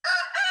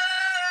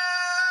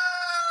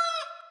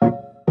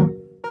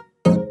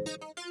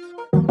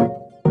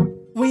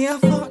We a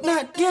fuck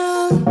that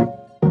girl.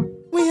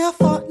 We a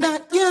fuck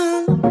that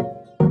girl.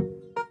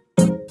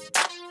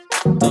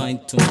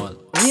 Title.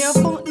 We a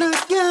fuck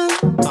that girl.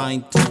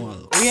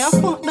 Title. We a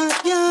fuck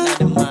that girl. Not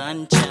the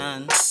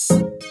mansion.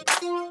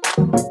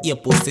 Your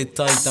pussy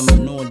tight and me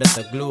know that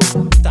a glue.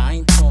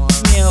 Title.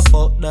 Me a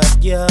fuck that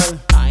girl.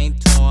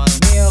 Title.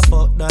 Me a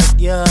fuck that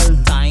girl.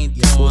 Title.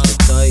 Your pussy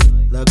tight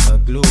like a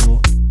glue.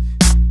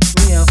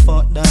 Me a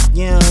fuck that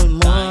girl.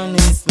 Money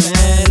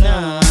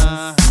Spinnaz.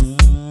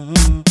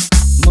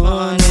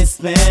 Money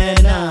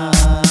Spinnaz.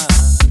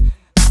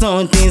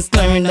 Something's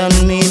climbing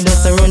on me,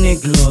 just a running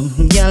globe.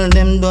 Girl,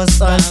 them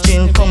dust are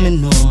chill coming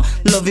home.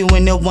 Love you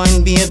when you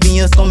wine, baby,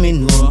 you're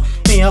coming home.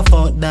 Me a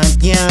fuck that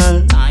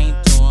girl.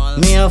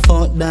 Me a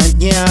fuck that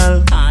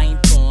girl.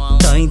 Title.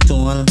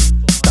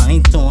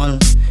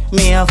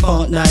 Me a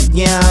fuck that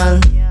girl.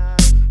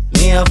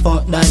 Me a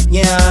fuck that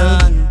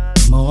girl.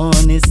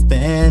 Money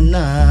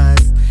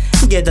Spinnaz.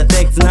 Get a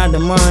text in the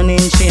morning,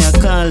 she a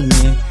call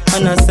me.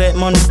 And I said,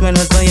 money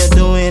Spinnaz, how you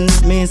doing?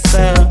 Me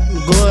say,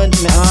 good,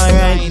 me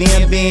alright,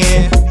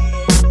 baby.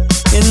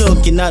 You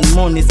looking at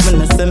money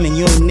Spinnaz, say me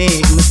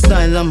unique. My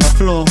style and my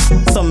flow,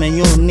 so me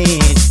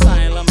unique.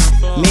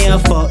 Me a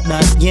fuck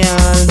that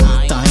girl.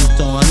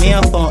 Title. Me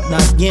a fuck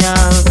that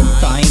girl.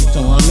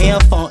 Title. Me a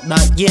fuck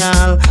that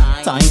girl.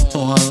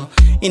 Title.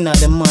 Inna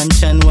the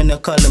mansion when you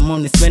call the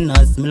money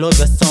Spinnaz. Me love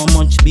you so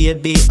much,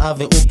 baby.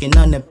 Have it hooking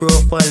on the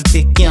profile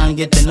pic. Can't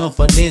get enough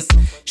of this.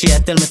 She a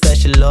tell me that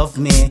she love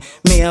me.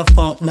 Me a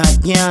fuck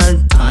that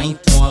girl.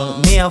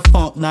 Title. Me a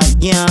fuck that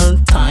girl.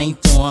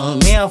 Title.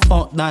 Me a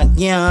fuck that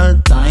girl.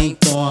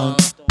 Title.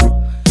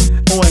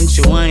 When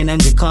she whine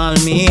and she call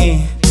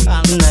me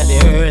inna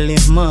the early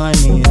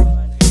morning.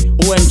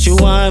 When she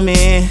want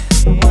me,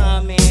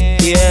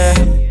 yeah,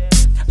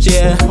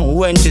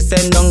 when she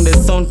send down the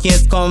sound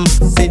case come.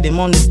 See the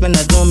money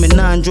Spinnaz, know me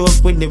nah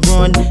joke with the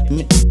road.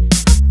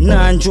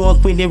 Nah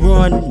joke with the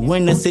road.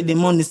 When I see the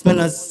money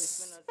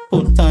Spinnaz,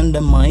 put on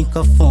the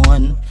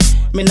microphone.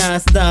 Me nah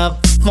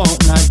stop, fuck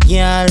that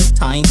girl.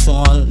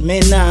 Title. Me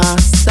nah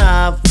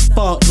stop,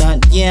 fuck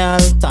that girl.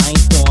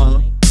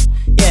 Title.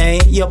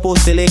 Yeah, your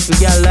pussy little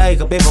girl like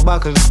a paper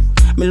buckle.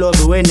 Me love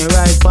it when you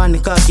ride on the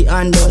cocky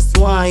and dust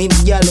wine.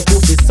 Girl, the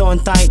pussy so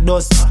tight,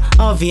 dust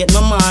obviate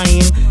my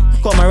mind.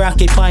 Come a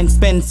rocket fine,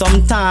 spend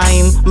some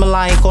time. Me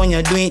like when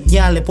you do it,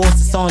 girl, the pussy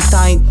so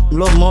tight.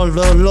 Love more,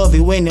 love it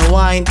when you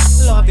whine.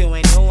 Love it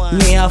when you whine.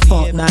 Me a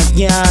fuck that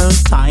girl.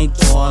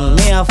 Title.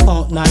 Me a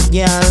fuck that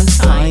girl.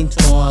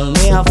 Title.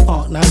 Me a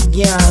fuck that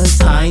girl.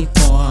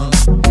 Title.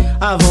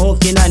 I've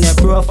hooking on your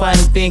profile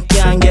pic,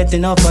 can't get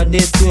enough of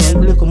this way.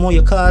 Look how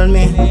you call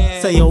me,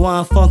 say you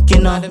want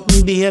fucking up,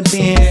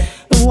 baby.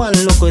 One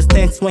look was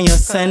text when you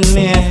send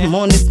me.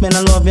 Money spend,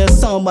 I love you,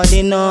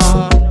 somebody know.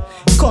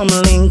 Come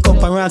link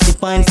up a rocky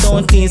pine,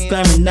 southeast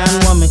climbing down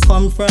where me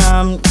come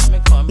from.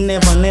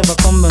 Never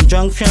come from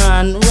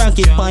junction.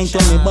 Rocky pine to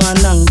me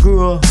born and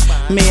grow.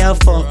 Me a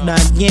fuck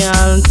that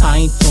girl.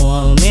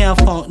 Title. Me a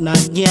fuck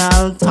that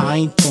girl.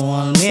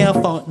 Title. Me a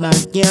fuck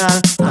that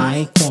girl.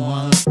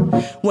 Title.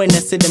 When I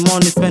see the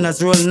money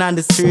Spinnaz rolling on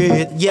the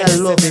street,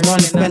 girl love the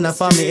money Spinnaz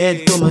from me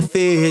head to my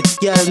feet.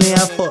 Girl, me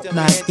a fuck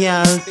that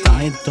girl.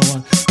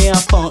 Title. Me a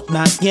fuck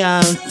that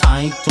girl.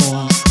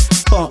 Title.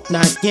 Fuck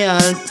that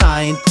girl.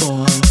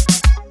 Title.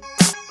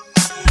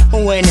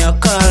 When you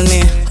call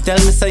me, tell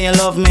me say you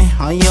love me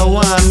or you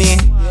want me.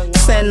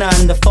 Send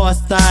on the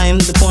first time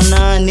the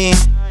punani.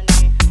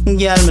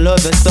 Girl, me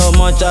love you so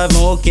much, I've been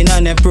hooking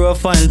on your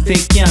profile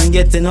pic. Can't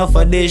get enough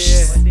of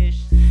this.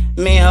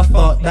 Me a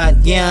fuck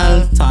that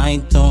girl.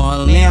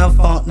 Title. Me a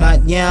fuck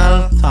that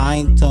girl.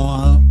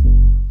 Title.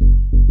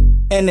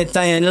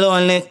 Anytime you're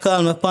lonely,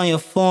 call me on your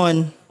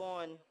phone.